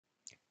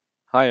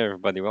Hi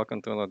everybody,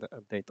 welcome to another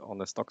update on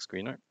the stock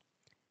screener.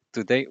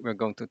 Today we're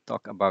going to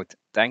talk about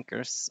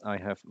tankers. I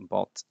have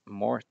bought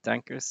more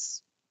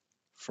tankers.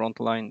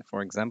 Frontline,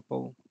 for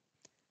example.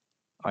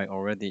 I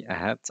already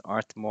had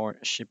Ardmore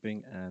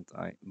Shipping and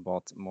I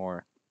bought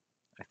more,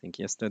 I think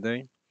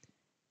yesterday.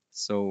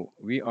 So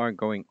we are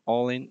going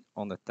all in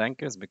on the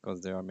tankers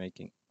because they are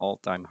making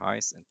all-time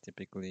highs and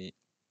typically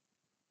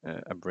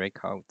a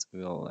breakout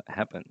will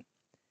happen.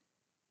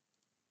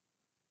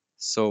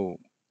 So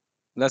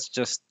let's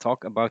just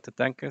talk about the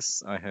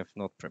tankers. I have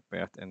not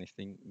prepared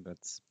anything, but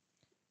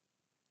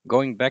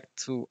going back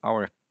to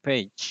our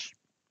page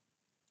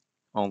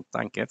on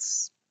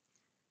tankers,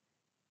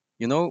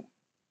 you know,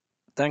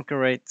 tanker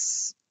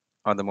rates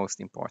are the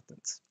most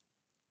important.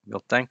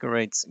 Will tanker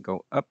rates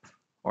go up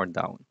or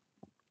down?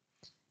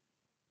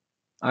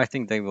 I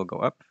think they will go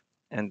up,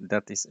 and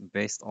that is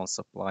based on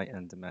supply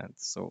and demand.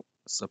 So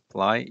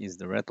supply is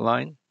the red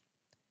line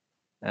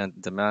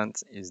and demand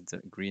is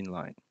the green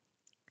line.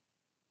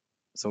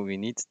 So we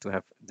need to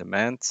have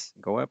demand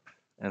go up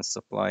and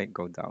supply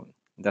go down.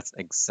 That's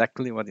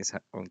exactly what is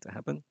going to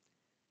happen.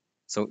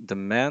 So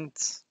demand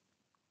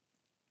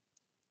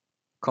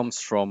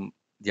comes from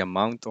the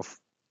amount of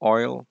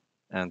oil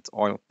and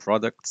oil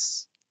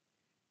products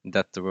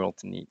that the world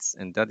needs,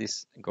 and that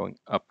is going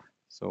up.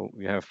 So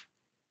we have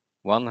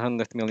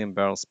 100 million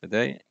barrels per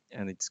day,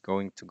 and it's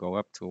going to go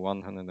up to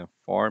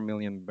 104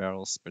 million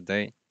barrels per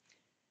day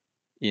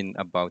in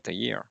about a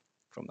year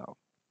from now.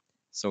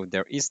 So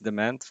there is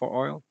demand for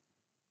oil,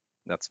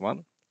 that's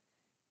one.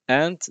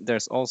 And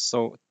there's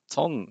also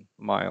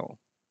mile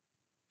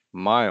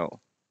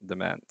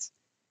demand,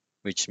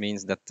 which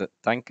means that the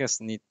tankers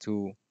need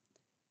to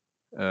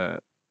uh,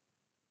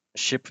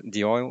 ship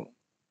the oil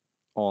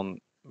on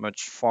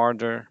much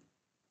farther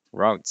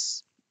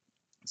routes.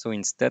 So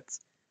instead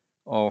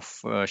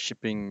of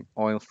shipping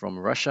oil from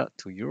Russia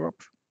to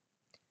Europe,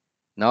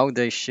 now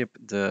they ship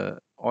the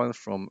oil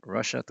from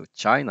Russia to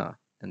China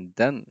and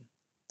then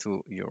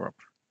to Europe.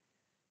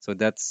 So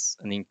that's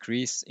an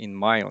increase in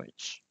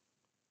mileage.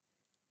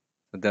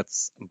 So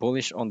that's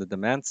bullish on the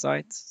demand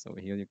side. So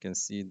here you can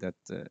see that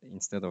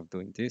instead of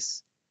doing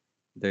this,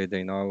 they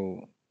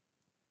now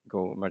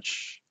go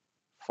much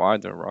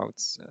farther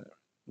routes,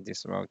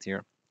 this route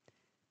here.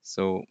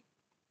 So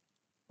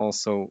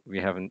also we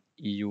have an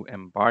EU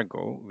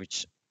embargo,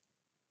 which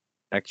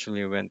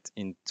actually went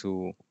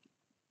into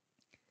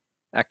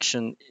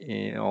action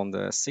on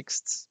the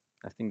 6th,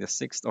 I think the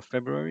 6th of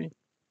February.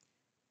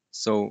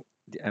 So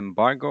the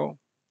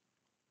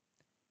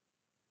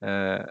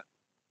uh,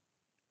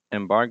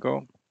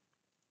 embargo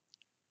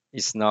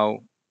is now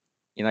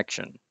in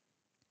action.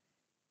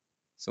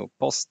 So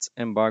post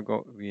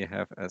embargo, we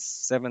have a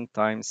 7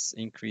 times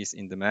increase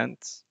in demand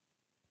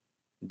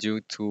due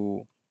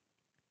to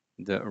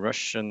the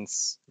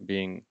Russians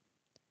being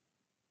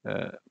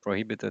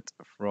prohibited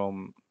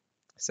from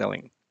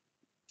selling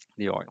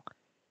the oil.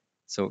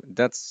 So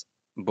that's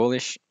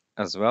bullish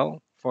as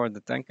well for the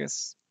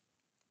tankers.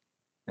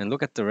 And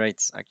look at the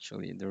rates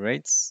actually. The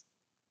rates,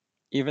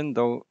 even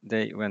though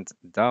they went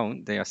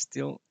down, they are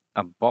still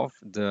above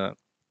the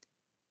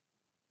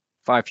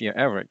 5-year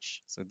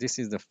average. So this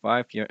is the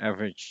 5-year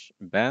average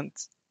band.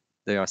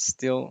 They are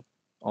still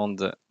on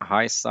the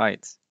high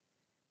side.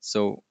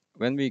 So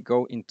when we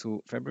go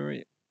into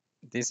February,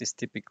 this is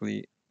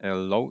typically a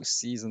low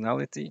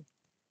seasonality,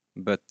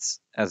 but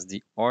as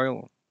the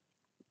oil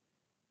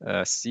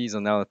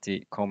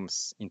seasonality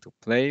comes into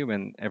play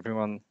when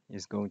everyone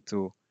is going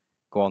to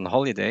go on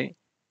holiday,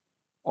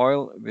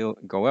 oil will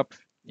go up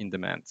in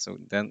demand. So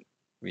then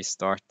we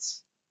start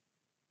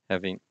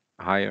having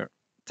higher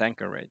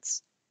tanker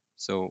rates.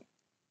 So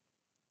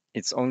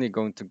it's only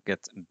going to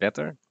get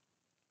better.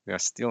 We are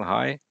still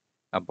high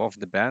above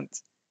the band,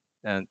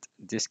 and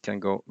this can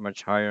go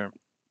much higher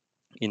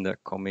in the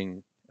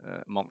coming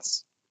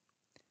months.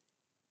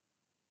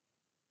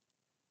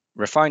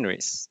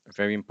 Refineries,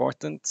 very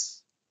important.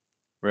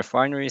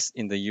 Refineries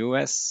in the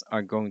US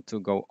are going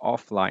to go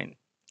offline.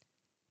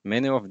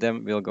 Many of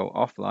them will go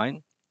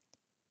offline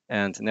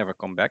and never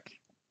come back.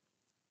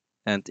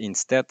 And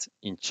instead,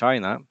 in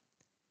China,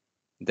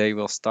 they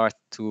will start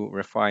to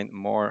refine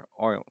more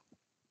oil.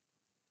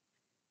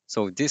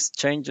 So this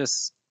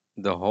changes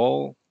the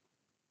whole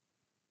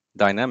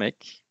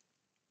dynamic,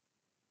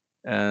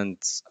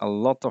 and a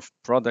lot of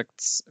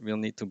products will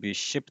need to be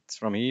shipped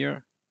from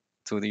here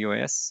to the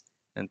US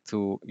and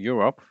to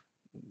Europe.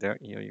 Here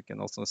you can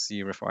also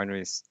see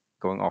refineries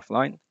going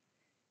offline.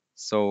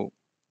 So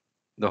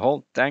the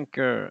whole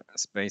tanker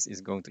space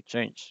is going to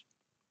change.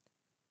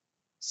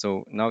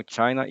 So now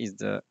China is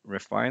the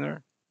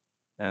refiner,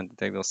 and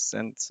they will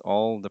send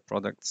all the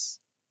products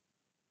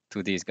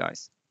to these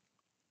guys.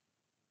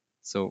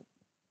 So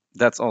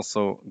that's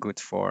also good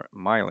for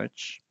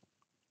mileage.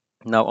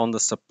 Now on the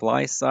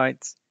supply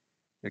side,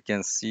 you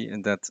can see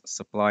that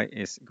supply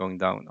is going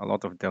down. A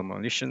lot of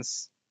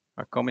demolitions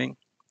are coming,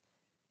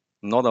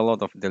 not a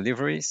lot of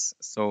deliveries,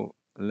 so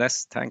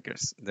less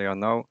tankers. They are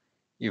now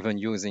even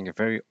using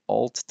very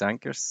old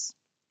tankers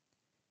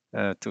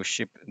to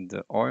ship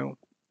the oil.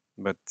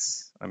 but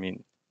I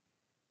mean,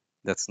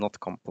 that's not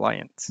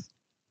compliant.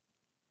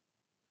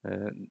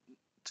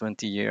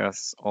 20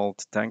 years old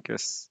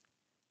tankers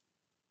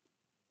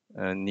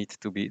need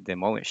to be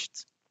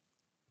demolished.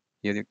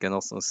 Here you can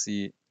also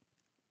see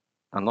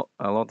a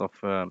lot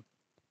of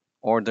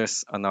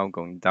orders are now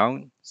going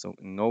down, so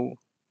no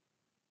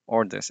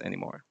orders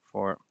anymore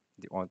for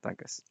the oil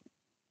tankers.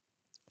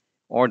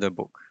 Order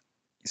book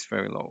is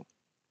very low,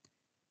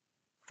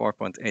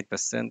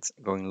 4.8%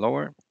 going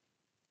lower,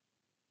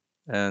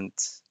 and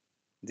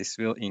this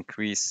will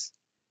increase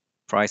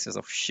prices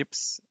of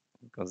ships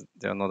because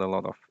there are not a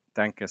lot of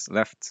tankers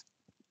left.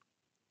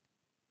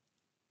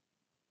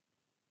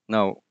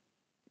 Now,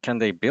 can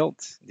they build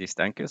these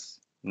tankers?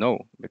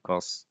 No,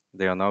 because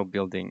they are now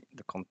building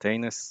the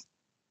containers,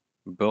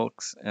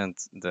 bulks, and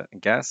the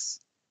gas.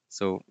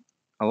 So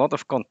a lot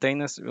of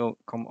containers will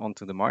come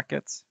onto the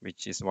market,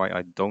 which is why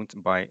I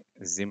don't buy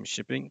Zim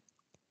shipping.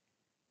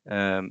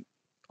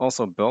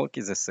 Also, bulk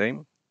is the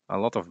same. A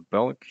lot of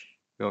bulk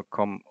will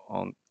come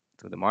on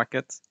to the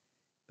market.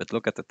 But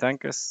look at the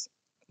tankers.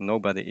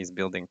 Nobody is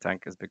building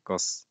tankers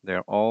because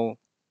they're all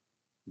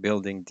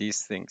building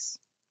these things.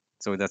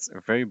 So that's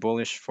very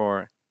bullish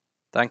for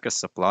tanker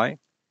supply.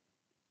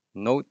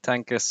 No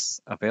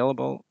tankers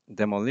available.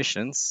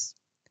 Demolitions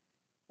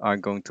are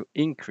going to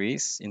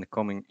increase in the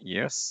coming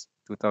years,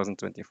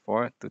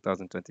 2024,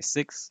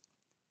 2026.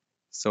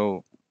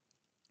 So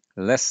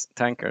less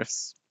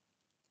tankers.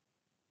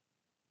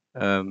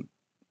 A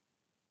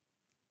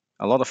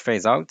lot of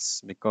phase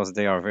outs because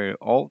they are very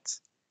old.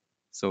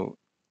 So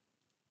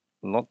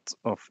a lot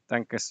of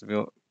tankers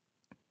will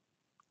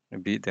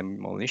be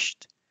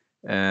demolished.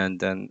 And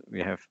then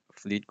we have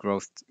fleet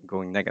growth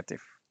going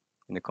negative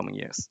in the coming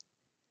years.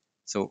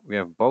 So we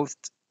have both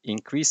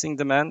increasing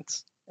demand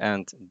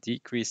and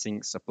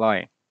decreasing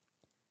supply.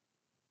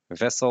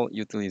 Vessel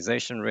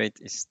utilization rate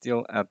is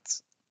still at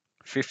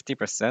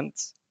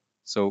 50%.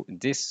 So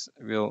this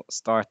will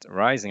start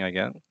rising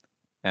again,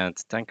 and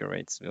tanker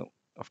rates will,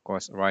 of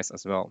course, rise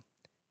as well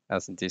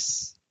as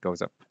this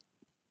goes up.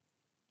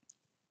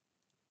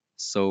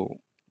 So you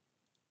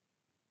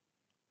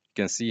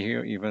can see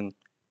here even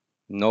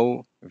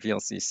no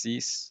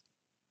VLCCs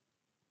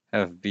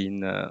have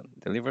been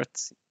delivered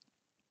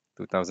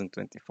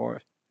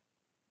 2024,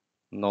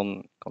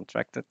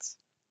 non-contracted.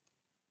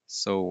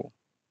 So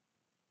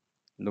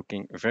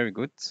looking very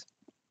good.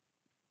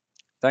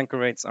 Tanker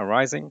rates are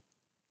rising.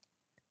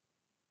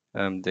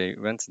 They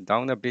went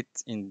down a bit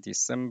in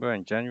December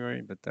and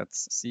January, but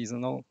that's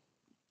seasonal.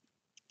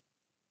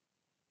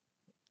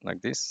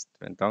 Like this,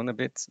 it went down a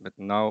bit, but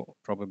now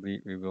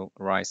probably we will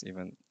rise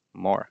even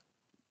more.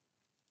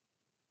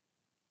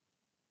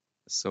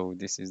 So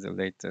this is the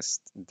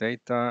latest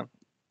data.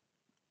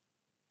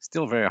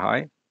 Still very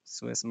high.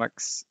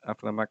 Suezmax,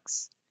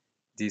 Aframax,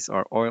 these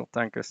are oil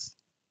tankers,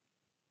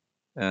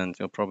 and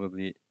will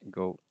probably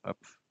go up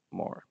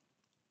more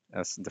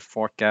as the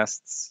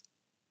forecasts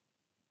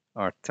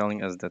are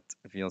telling us that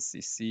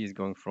VLCC is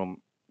going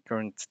from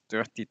current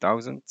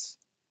 30,000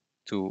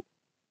 to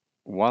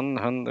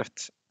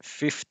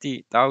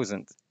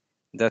 150,000.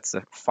 That's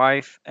a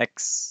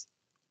 5x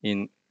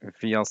in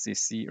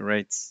VLCC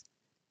rates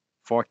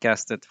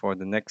forecasted for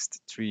the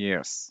next 3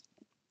 years.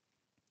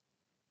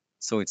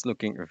 So it's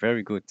looking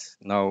very good.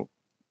 Now,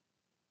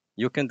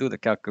 you can do the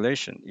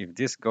calculation. If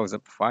this goes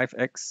up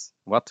 5x,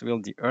 what will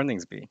the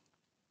earnings be?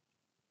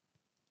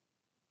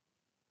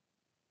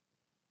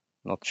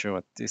 Not sure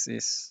what this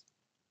is.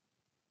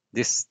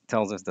 This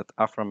tells us that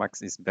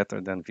Aframax is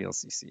better than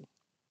VLCC.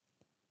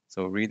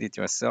 So read it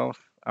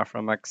yourself.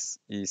 Aframax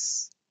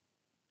is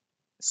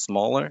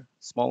smaller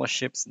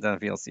ships than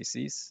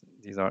VLCCs.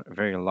 These are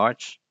very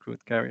large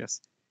crude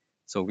carriers.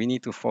 So we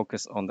need to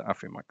focus on the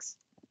Aframax.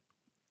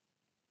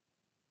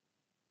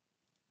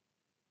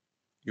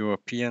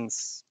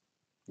 Europeans,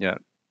 yeah,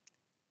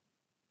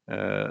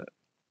 are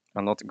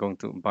not going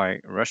to buy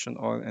Russian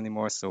oil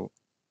anymore. So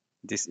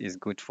this is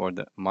good for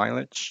the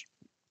mileage.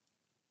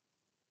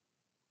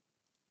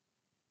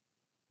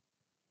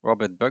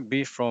 Robert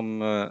Bugby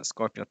from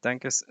Scorpio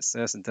Tankers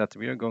says that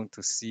we are going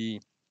to see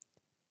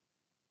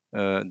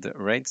the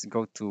rates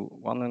go to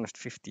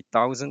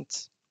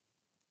 150,000,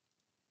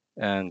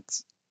 and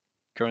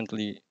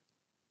currently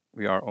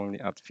we are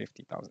only at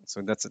 50,000.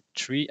 So that's a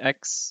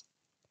 3x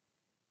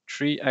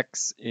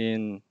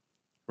in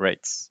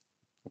rates.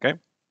 Okay.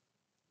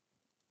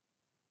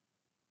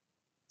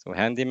 So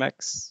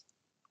Handymax,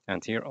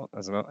 and here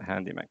as well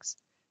Handymax.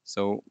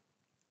 So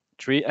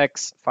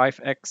 3x,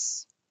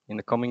 5x in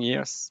the coming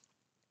years,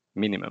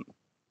 minimum.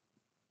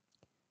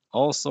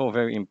 Also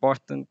very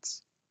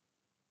important,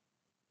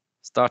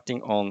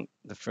 starting on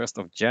the 1st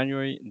of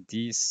January,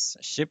 these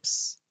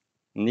ships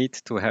need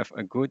to have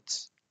a good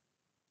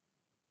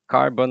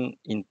carbon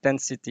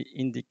intensity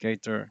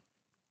indicator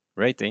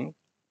rating.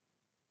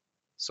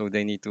 So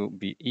they need to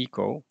be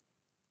eco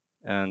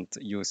and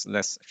use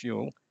less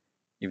fuel.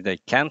 If they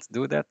can't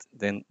do that,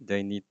 then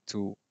they need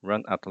to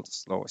run at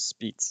slower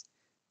speeds.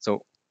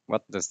 So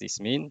what does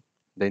this mean?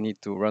 They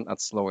need to run at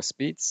slower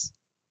speeds,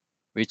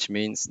 which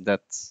means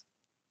that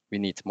we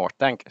need more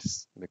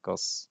tankers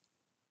because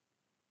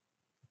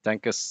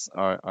tankers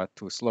are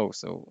too slow.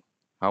 So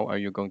how are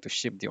you going to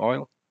ship the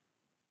oil?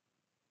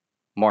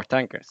 More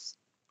tankers.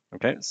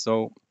 Okay,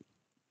 so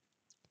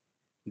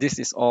this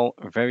is all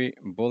very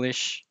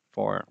bullish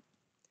for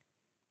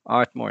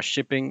Ardmore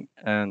Shipping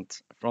and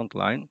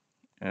Frontline,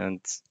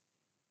 and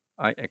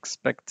I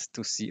expect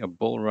to see a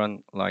bull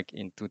run like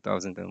in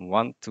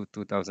 2001 to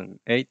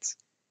 2008,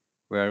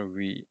 where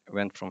we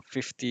went from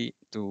 50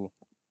 to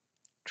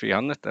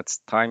 300. That's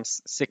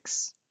times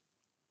 6,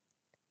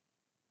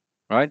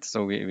 right?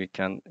 So we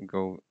can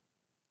go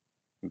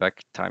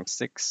back times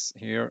 6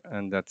 here,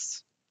 and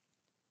that's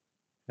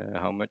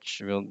how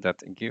much will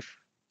that give?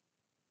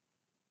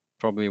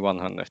 Probably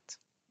 100.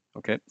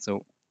 Okay,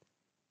 so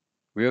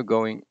we're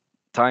going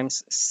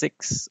times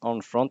 6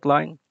 on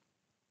Frontline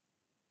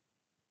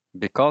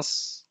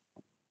because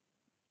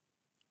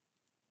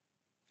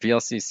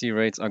VLCC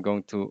rates are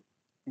going to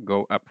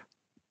go up,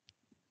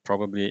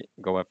 probably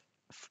go up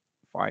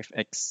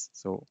 5x.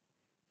 So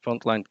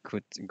Frontline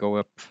could go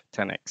up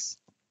 10x.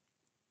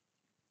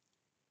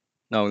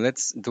 Now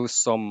let's do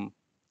some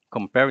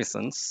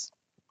comparisons.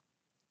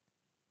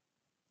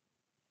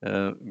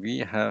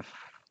 I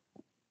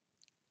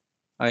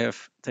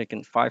have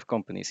taken 5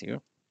 companies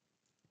here: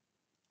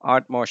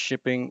 Ardmore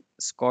Shipping,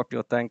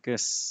 Scorpio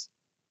Tankers,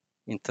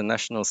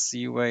 International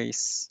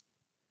Seaways,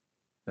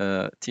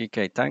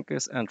 Teekay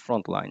Tankers, and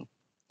Frontline.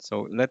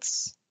 So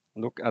let's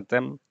look at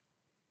them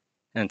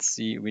and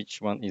see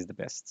which one is the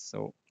best.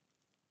 So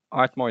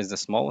Ardmore is the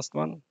smallest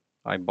one.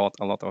 I bought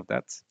a lot of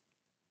that.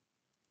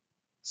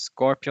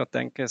 Scorpio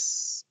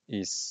Tankers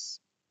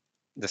is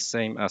the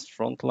same as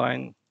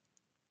Frontline,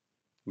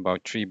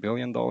 about $3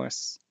 billion.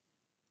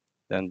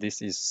 Then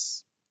this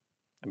is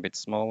a bit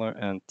smaller,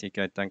 and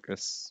Teekay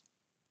Tankers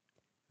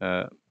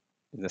the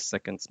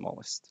second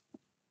smallest.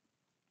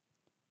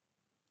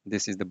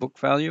 This is the book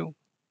value,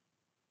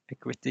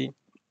 equity.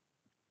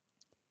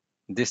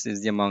 This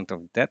is the amount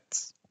of debt.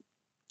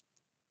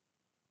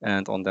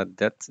 And on that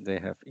debt, they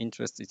have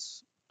interest.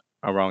 It's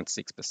around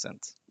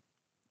 6%.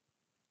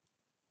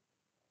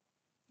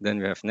 Then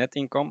we have net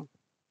income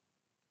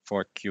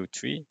for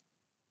Q3,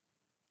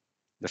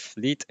 the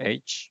fleet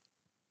age.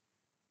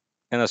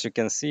 And as you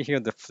can see here,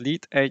 the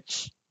fleet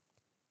age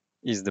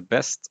is the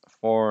best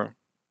for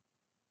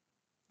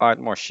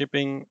Ardmore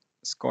Shipping,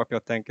 Scorpio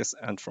Tankers,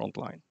 and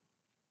Frontline.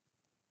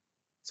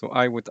 So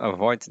I would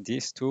avoid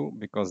these two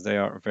because they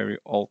are very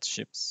old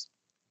ships.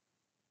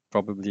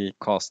 Probably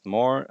cost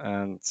more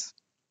and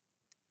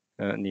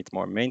need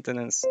more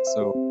maintenance.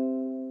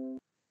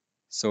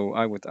 So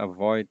I would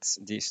avoid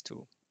these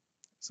two.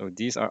 So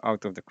these are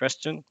out of the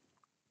question.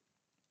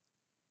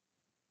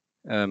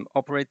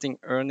 Operating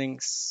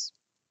earnings.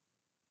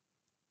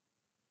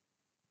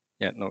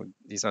 Yeah, no,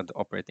 these are the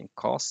operating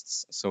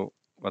costs. So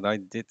what I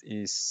did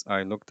is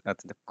I looked at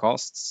the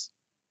costs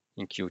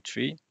in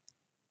Q3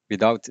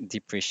 without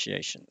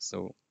depreciation.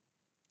 So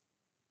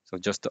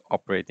just the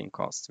operating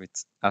costs with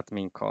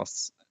admin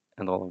costs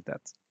and all of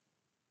that.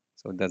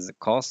 So that's the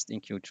cost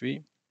in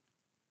Q3.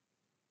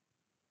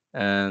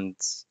 And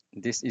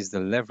this is the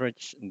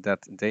leverage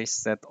that they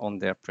set on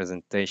their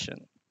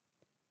presentation.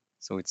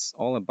 So it's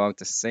all about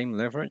the same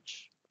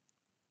leverage.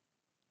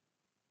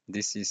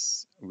 This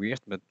is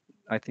weird, but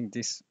I think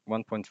this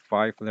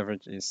 1.5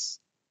 leverage is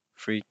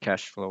free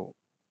cash flow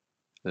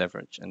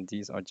leverage, and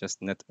these are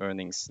just net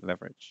earnings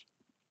leverage.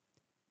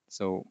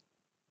 So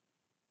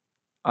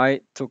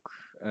I took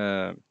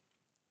my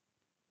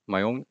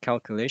own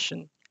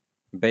calculation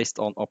based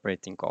on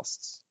operating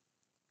costs.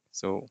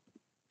 So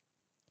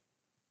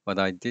what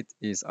I did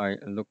is I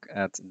look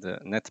at the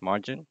net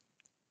margin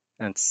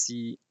and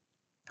see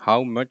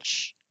how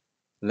much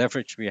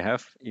leverage we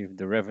have if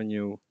the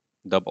revenue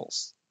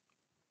doubles.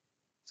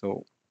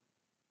 So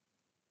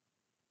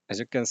as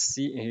you can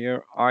see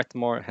here,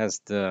 Ardmore has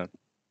the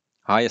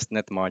highest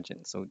net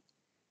margin. So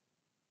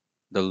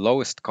the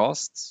lowest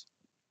cost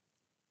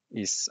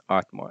is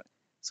Ardmore.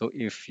 So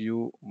if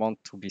you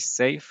want to be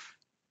safe,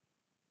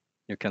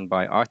 you can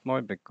buy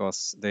Ardmore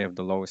because they have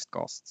the lowest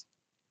cost.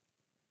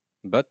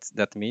 But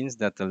that means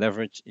that the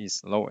leverage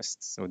is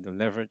lowest. So the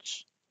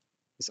leverage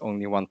is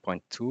only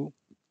 1.2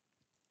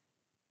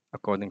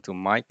 according to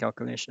my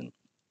calculation.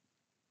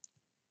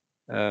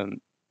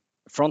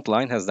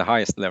 Frontline has the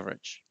highest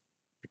leverage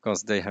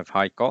because they have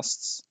high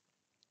costs.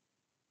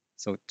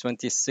 So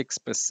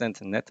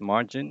 26% net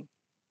margin.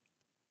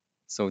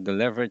 So the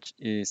leverage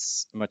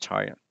is much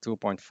higher,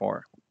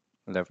 2.4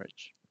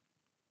 leverage.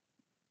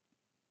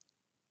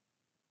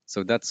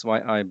 So that's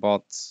why I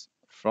bought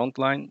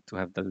Frontline, to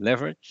have the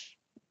leverage.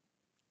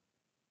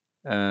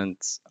 And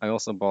I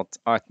also bought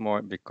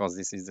Ardmore because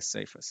this is the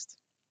safest.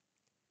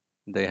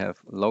 They have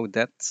low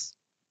debt.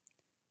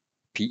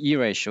 PE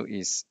ratio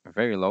is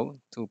very low,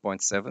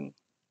 2.7,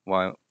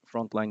 while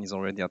Frontline is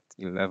already at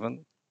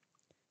 11.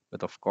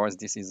 But of course,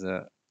 this is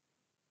a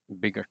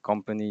bigger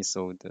company,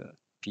 so the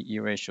PE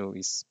ratio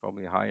is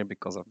probably higher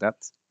because of that.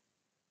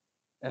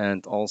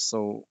 And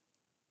also,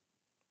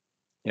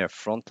 yeah,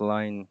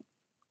 Frontline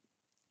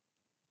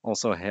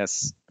also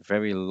has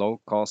very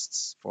low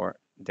costs for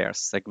their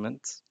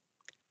segment.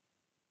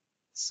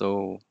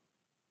 So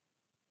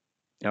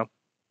yeah,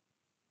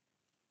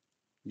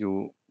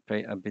 you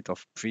pay a bit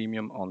of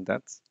premium on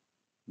that,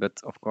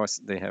 but of course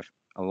they have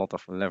a lot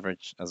of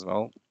leverage as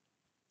well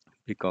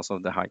because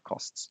of the high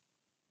costs.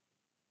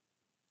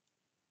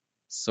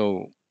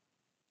 So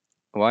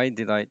why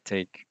did I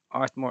take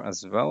Ardmore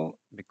as well?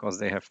 Because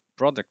they have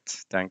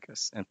product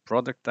tankers, and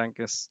product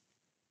tankers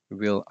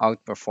will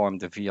outperform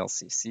the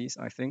VLCCs,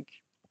 I think.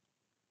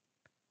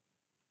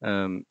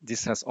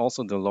 This has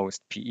also the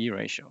lowest PE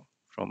ratio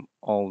from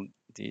all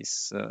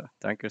these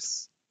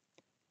tankers,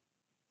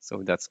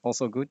 so that's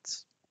also good.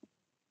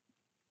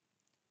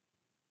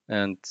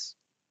 And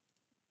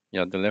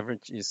yeah, the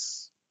leverage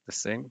is the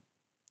same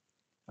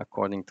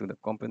according to the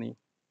company,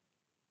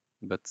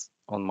 but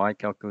on my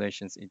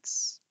calculations,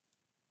 it's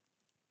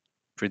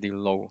pretty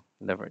low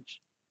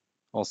leverage.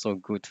 Also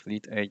good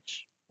fleet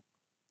age.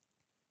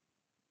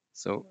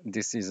 So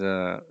this is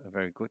a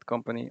very good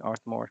company,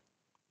 Ardmore.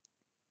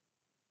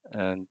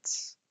 And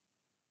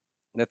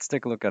let's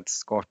take a look at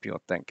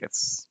Scorpio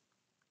Tankers.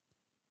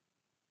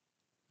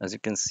 As you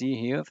can see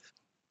here,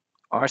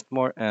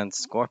 Ardmore and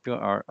Scorpio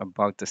are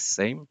about the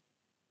same.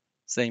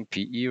 Same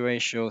PE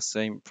ratio,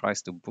 same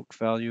price to book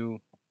value,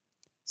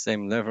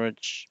 same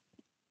leverage,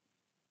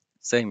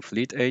 same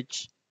fleet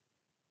age.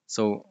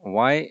 So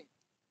why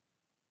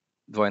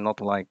do I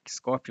not like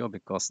Scorpio?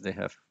 Because they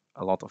have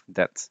a lot of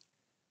debt.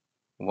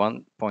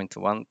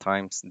 1.1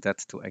 times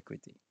debt to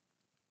equity.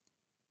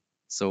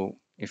 So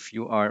if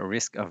you are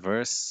risk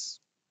averse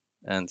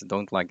and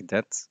don't like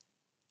debt,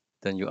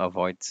 then you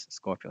avoid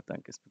Scorpio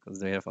Tankers because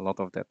they have a lot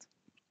of debt.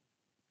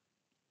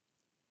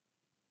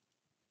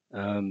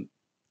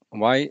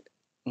 Why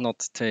not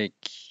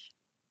take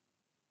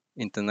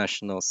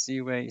International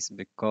Seaways?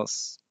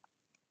 Because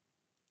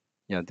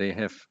yeah, they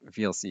have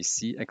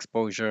VLCC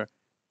exposure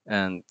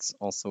and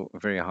also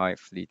very high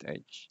fleet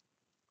age.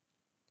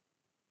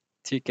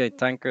 Teekay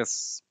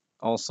Tankers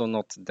also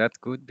not that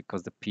good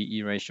because the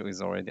PE ratio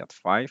is already at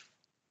 5.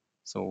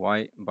 So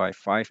why buy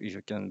 5 if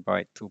you can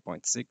buy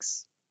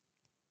 2.6,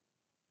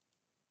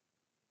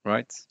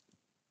 right?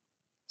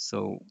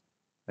 So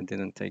I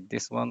didn't take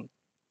this one.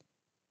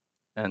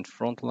 And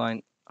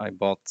Frontline I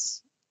bought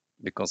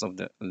because of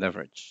the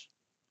leverage,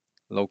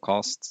 low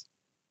cost.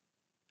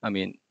 I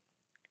mean,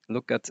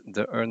 look at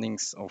the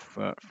earnings of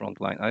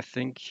Frontline. I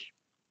think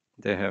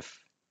they have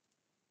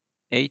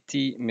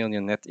 80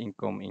 million net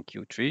income in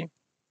Q3,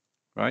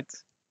 right?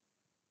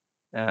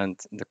 And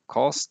the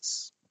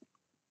costs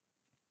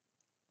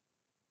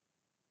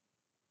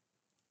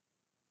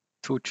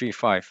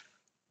 235.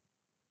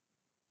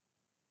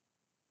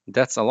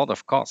 That's a lot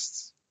of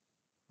costs,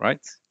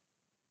 right?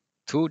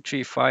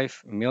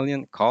 235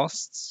 million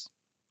costs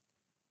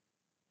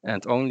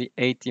and only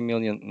 80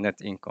 million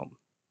net income.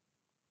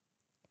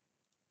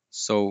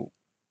 So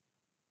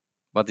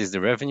what is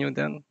the revenue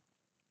then?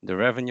 The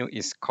revenue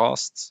is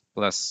costs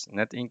plus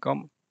net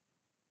income,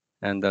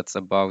 and that's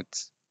about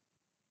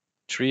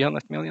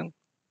 300 million.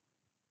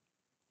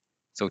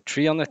 So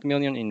 300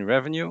 million in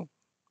revenue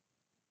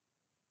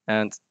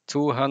and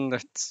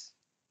 200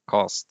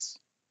 costs.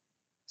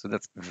 So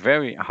that's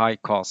very high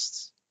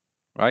costs,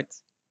 right?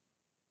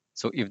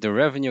 So if the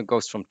revenue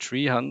goes from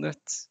 300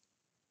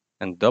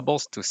 and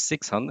doubles to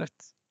 600,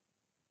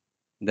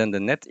 then the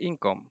net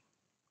income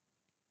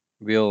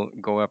will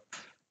go up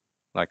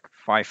like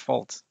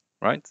fivefold,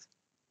 right?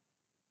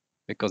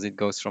 Because it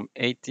goes from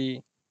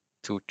 80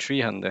 to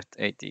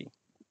 380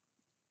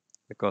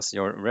 because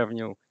your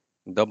revenue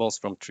doubles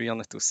from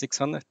 300 to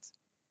 600.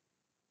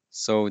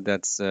 So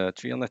that's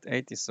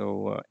 380.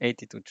 So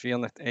 80 to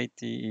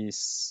 380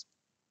 is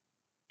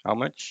how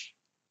much?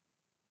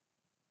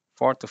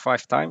 4 to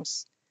 5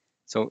 times.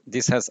 So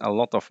this has a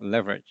lot of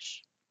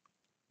leverage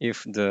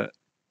if the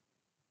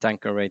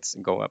tanker rates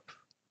go up.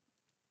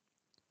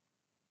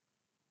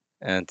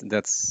 And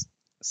that's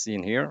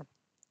seen here.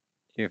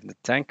 If the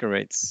tanker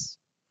rates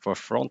for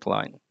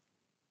Frontline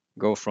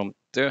go from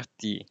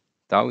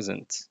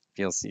 30,000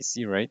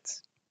 VLCC rate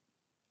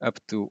up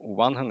to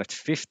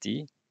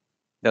 150,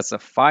 that's a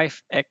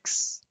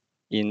 5x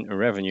in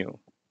revenue,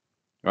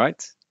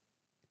 right?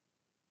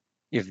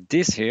 If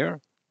this here,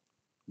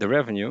 the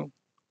revenue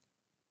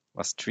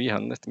was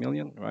 300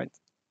 million, right?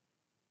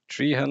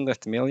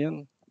 300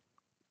 million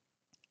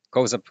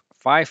goes up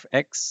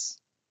 5x,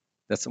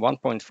 that's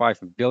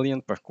 1.5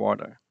 billion per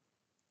quarter.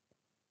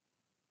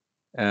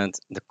 And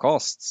the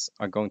costs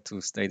are going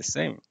to stay the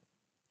same,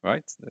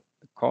 right? The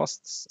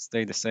costs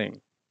stay the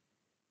same.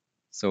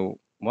 So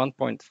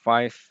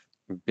 1.5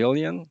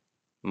 billion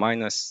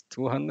minus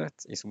 200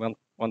 is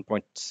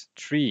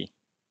 1.3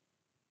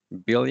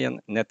 billion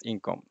net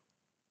income.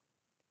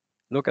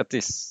 Look at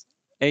this,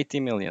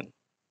 80 million.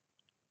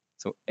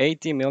 So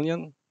 80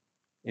 million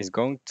is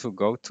going to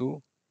go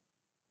to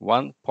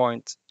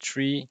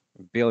 1.3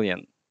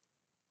 billion.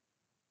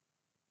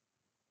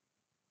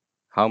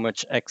 How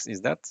much X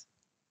is that?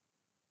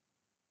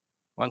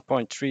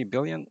 1.3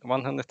 billion,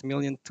 100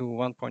 million to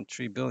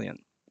 1.3 billion.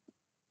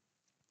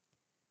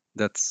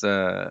 That's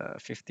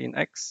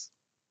 15x,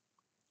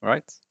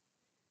 right?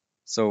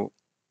 So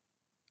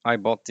I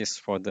bought this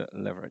for the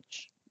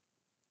leverage,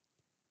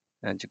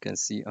 and you can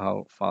see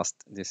how fast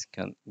this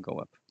can go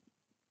up.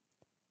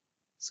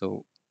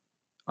 So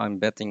I'm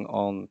betting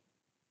on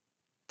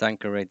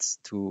tanker rates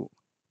to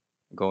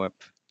go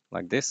up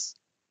like this,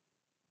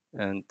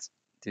 and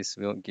this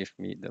will give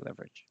me the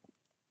leverage,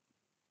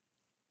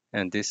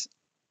 and this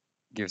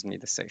gives me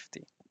the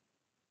safety.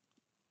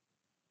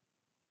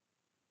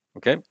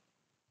 Okay,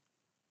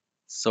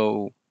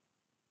 so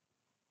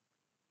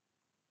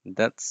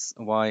that's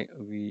why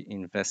we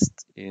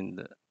invest in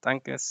the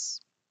tankers,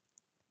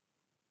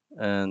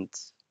 and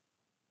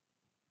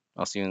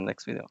I'll see you in the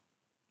next video.